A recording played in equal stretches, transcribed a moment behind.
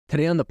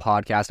Today on the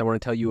podcast, I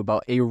want to tell you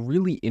about a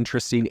really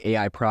interesting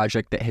AI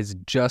project that has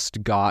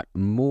just got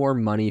more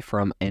money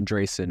from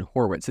Andreessen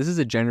Horowitz. This is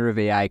a generative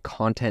AI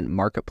content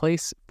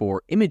marketplace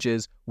for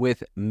images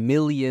with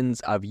millions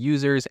of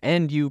users,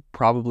 and you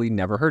probably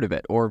never heard of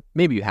it, or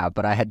maybe you have,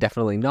 but I had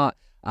definitely not.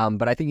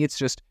 But I think it's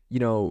just,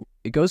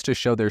 it goes to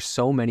show there's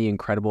so many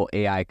incredible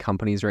AI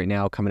companies right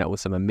now coming out with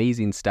some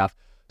amazing stuff.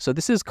 So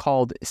this is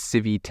called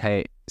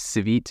Civitai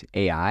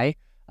AI.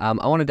 I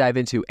want to dive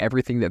into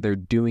everything that they're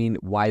doing,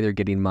 why they're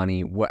getting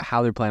money,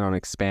 how they're planning on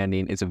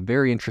expanding. It's a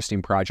very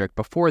interesting project.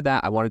 Before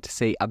that, I wanted to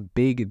say a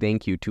big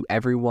thank you to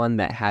everyone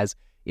that has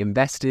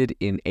invested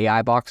in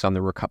AI Box on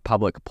the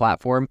Republic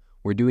platform.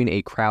 We're doing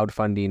a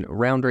crowdfunding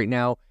round right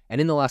now, and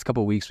in the last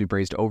couple of weeks, we've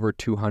raised over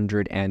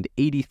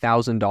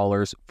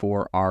 $280,000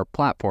 for our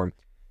platform.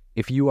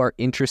 If you are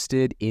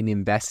interested in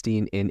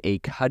investing in a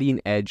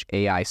cutting-edge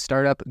AI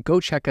startup, go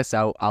check us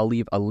out. I'll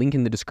leave a link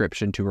in the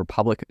description to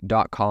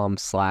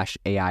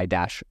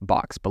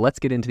republic.com/AI-box. But let's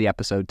get into the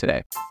episode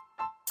today.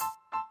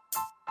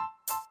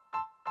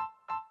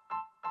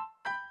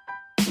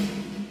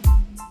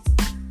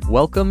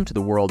 Welcome to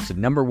the world's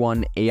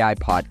 #1 AI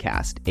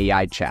podcast,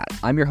 AI Chat.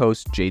 I'm your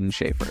host, Jaden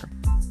Schaefer.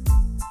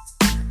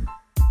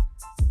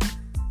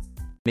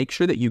 Make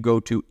sure that you go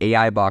to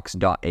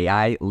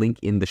aibox.ai, link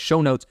in the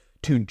show notes,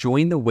 to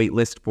join the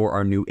waitlist for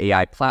our new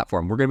AI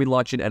platform. We're going to be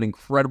launching an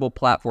incredible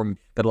platform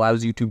that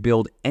allows you to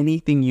build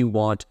anything you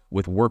want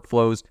with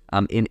workflows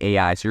in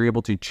AI. So you're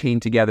able to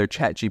chain together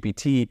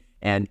ChatGPT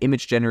and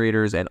image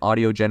generators and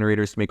audio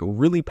generators to make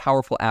really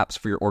powerful apps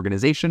for your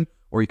organization,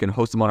 or you can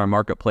host them on our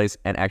marketplace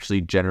and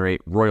actually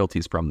generate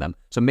royalties from them.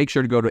 So make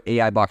sure to go to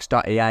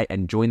aibox.ai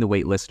and join the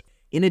waitlist.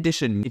 In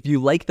addition, if you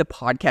like the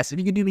podcast, if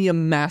you could do me a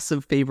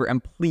massive favor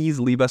and please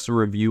leave us a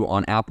review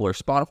on Apple or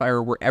Spotify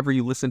or wherever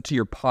you listen to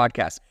your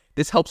podcast.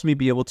 This helps me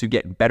be able to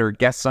get better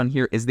guests on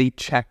here as they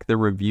check the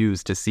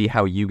reviews to see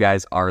how you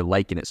guys are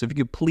liking it. So if you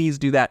could please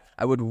do that,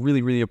 I would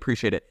really, really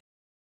appreciate it.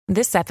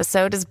 This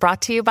episode is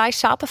brought to you by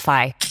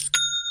Shopify.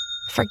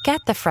 Forget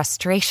the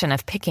frustration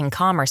of picking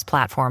commerce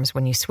platforms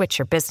when you switch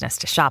your business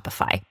to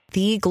Shopify,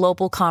 the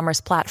global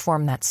commerce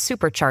platform that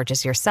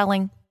supercharges your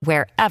selling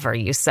wherever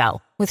you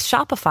sell. With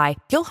Shopify,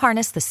 you'll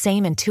harness the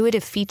same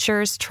intuitive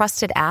features,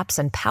 trusted apps,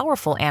 and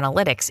powerful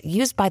analytics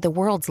used by the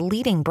world's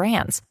leading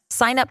brands.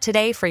 Sign up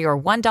today for your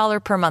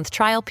 $1 per month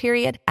trial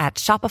period at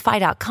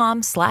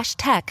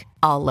shopify.com/tech,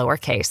 all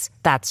lowercase.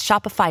 That's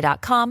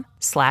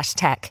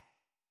shopify.com/tech.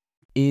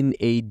 In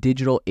a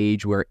digital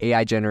age where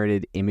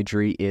AI-generated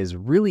imagery is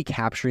really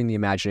capturing the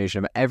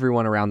imagination of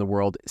everyone around the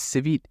world,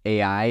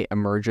 Civitai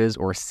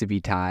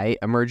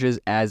emerges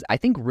as, I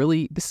think,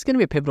 really, this is going to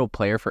be a pivotal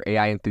player for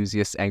AI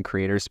enthusiasts and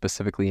creators,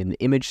 specifically in the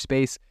image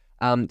space.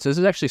 So this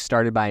was actually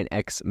started by an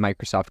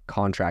ex-Microsoft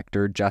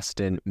contractor,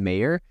 Justin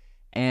Mayer,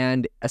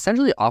 and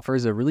essentially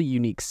offers a really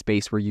unique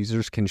space where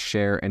users can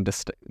share and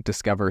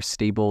discover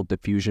stable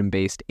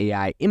diffusion-based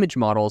AI image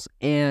models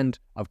and,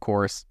 of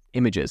course,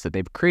 images that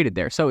they've created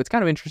there. So it's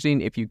kind of interesting.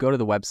 If you go to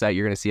the website,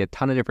 you're going to see a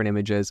ton of different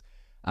images.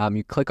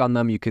 You click on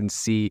them, you can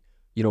see,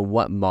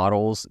 what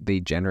models they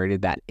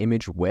generated that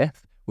image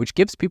with, which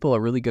gives people a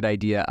really good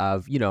idea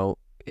of,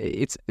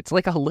 it's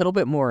like a little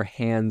bit more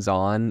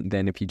hands-on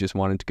than if you just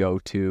wanted to go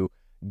to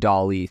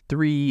DALL-E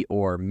 3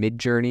 or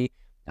Midjourney.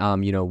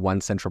 One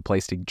central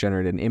place to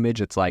generate an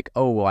image. It's like,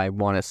 oh, well, I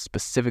want to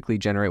specifically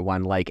generate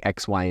one like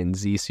X, Y, and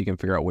Z, so you can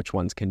figure out which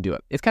ones can do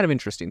it. It's kind of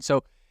interesting.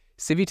 So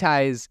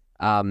Civitai's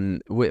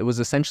it was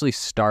essentially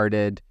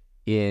started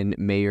in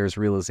Mayer's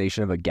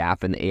realization of a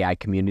gap in the AI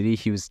community.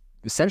 He was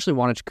essentially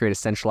wanted to create a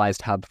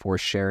centralized hub for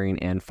sharing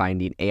and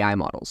finding AI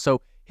models.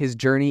 So his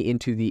journey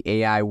into the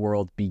AI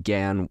world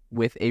began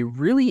with a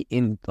really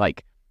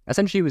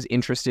essentially he was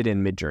interested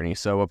in Midjourney.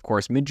 So of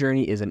course,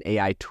 Midjourney is an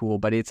AI tool,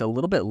 but it's a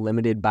little bit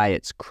limited by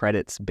its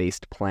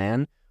credits-based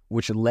plan,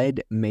 which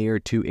led Mayer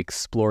to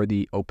explore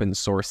the open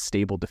source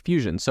stable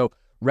diffusion. So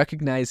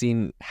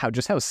recognizing how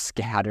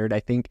scattered I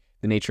think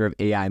the nature of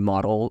AI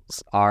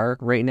models are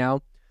right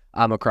now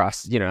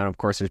across, and of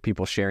course there's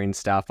people sharing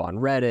stuff on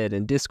Reddit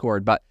and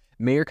Discord, but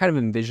Mayer kind of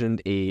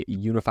envisioned a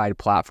unified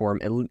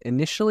platform.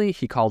 Initially,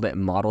 he called it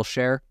Model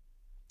Share,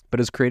 but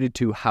is created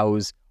to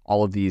house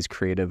all of these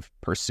creative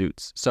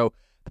pursuits. So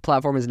the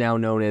platform is now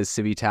known as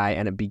Civitai,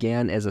 and it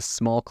began as a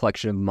small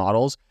collection of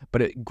models,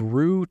 but it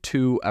grew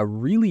to a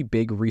really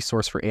big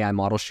resource for AI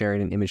model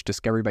sharing and image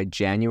discovery by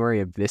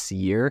January of this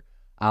year.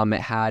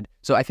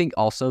 So I think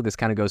also this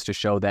kind of goes to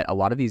show that a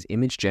lot of these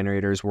image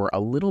generators were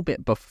a little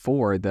bit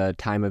before the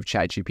time of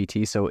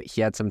ChatGPT. So he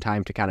had some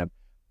time to kind of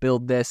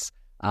build this.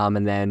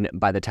 And then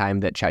by the time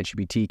that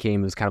ChatGPT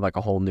came, it was kind of like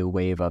a whole new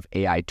wave of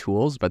AI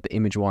tools. But the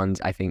image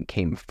ones, I think,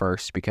 came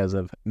first because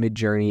of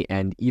Midjourney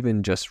and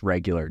even just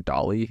regular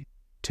DALL-E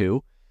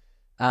too.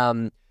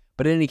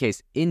 But in any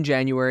case, in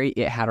January,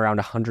 it had around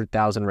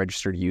 100,000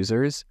 registered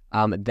users.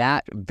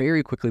 That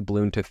very quickly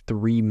ballooned to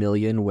 3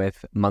 million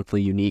with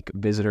monthly unique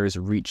visitors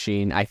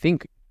reaching, I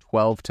think,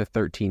 12 to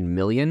 13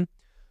 million.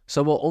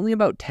 So while only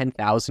about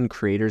 10,000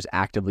 creators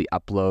actively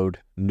upload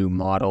new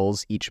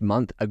models each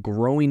month, a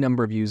growing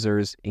number of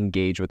users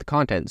engage with the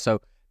content.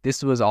 So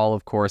This was all,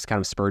 of course, kind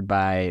of spurred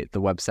by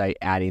the website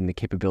adding the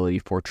capability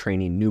for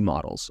training new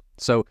models.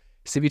 So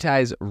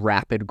Civitai's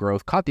rapid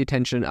growth caught the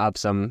attention of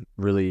some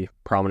really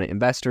prominent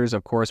investors,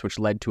 of course, which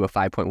led to a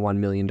 $5.1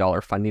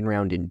 million funding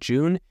round in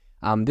June.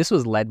 This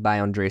was led by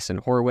Andreessen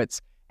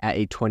Horowitz at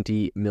a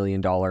 $20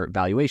 million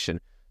valuation.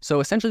 So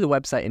essentially, the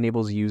website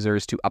enables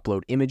users to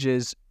upload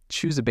images,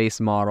 choose a base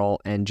model,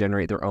 and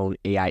generate their own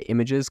AI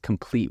images,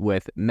 complete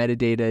with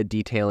metadata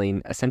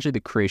detailing essentially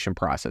the creation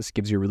process.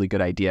 Gives you a really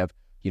good idea of,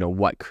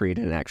 what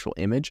created an actual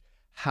image.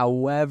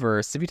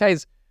 However,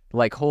 Civitai's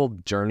whole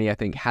journey, I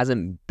think,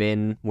 hasn't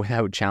been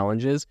without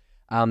challenges.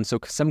 So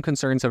some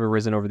concerns have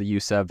arisen over the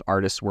use of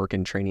artists' work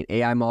in training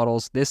AI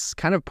models. This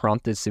kind of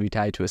prompted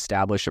Civitai to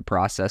establish a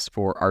process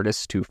for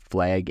artists to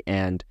flag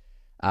and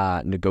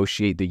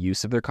negotiate the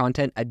use of their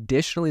content.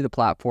 Additionally, the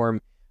platform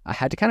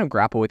had to kind of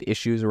grapple with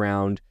issues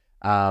around,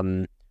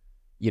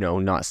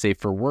 not safe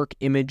for work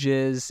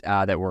images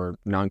that were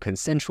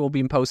non-consensual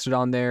being posted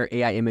on there,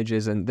 AI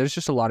images, and there's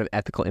just a lot of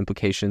ethical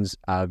implications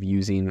of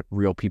using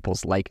real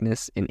people's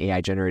likeness in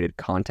AI-generated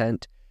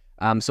content.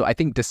 So I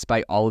think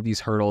despite all of these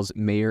hurdles,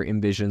 Mayer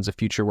envisions a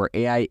future where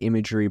AI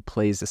imagery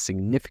plays a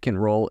significant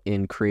role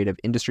in creative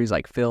industries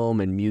like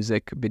film and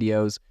music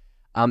videos.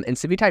 And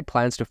Civitai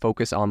plans to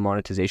focus on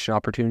monetization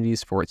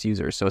opportunities for its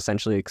users, so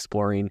essentially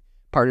exploring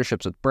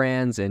partnerships with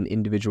brands and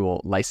individual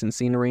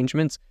licensing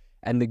arrangements.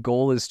 And the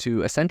goal is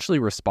to essentially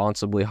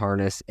responsibly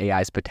harness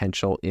AI's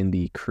potential in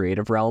the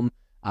creative realm,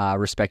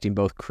 respecting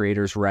both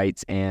creators'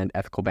 rights and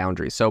ethical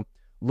boundaries. So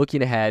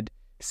looking ahead,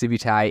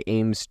 Civitai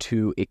aims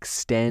to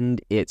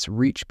extend its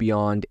reach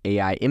beyond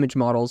AI image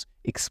models,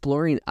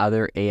 exploring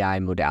other AI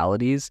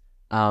modalities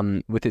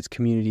with its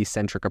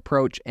community-centric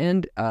approach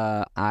and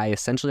eye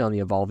essentially on the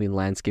evolving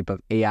landscape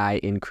of AI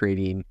in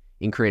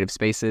creative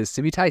spaces.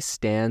 Civitai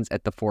stands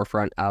at the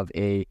forefront of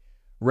a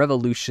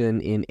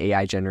revolution in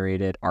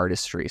AI-generated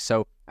artistry.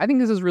 So I think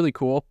this is really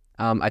cool.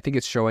 I think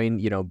it's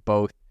showing,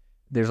 both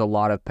there's a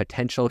lot of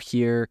potential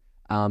here,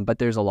 but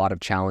there's a lot of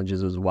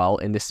challenges as well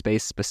in this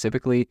space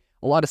specifically.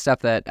 A lot of stuff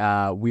that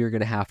we're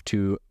going to have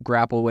to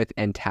grapple with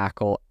and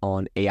tackle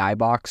on AI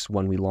Box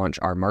when we launch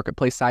our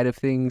marketplace side of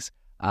things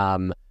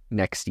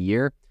next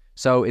year.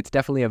 So it's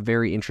definitely a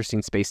very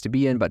interesting space to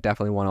be in, but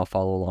definitely one I'll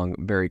follow along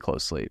very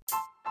closely.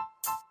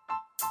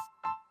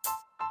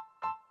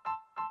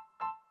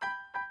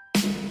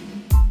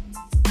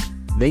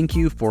 Thank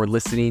you for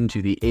listening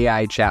to the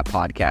AI Chat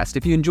Podcast.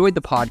 If you enjoyed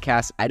the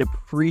podcast, I'd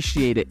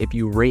appreciate it if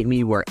you rate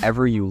me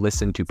wherever you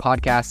listen to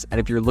podcasts. And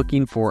if you're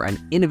looking for an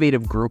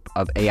innovative group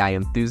of AI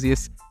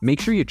enthusiasts, make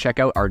sure you check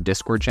out our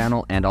Discord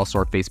channel and also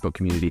our Facebook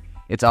community.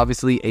 It's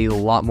obviously a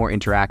lot more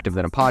interactive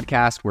than a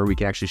podcast where we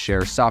can actually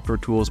share software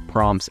tools,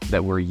 prompts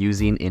that we're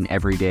using in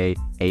everyday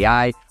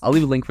AI. I'll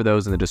leave a link for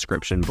those in the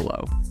description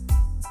below.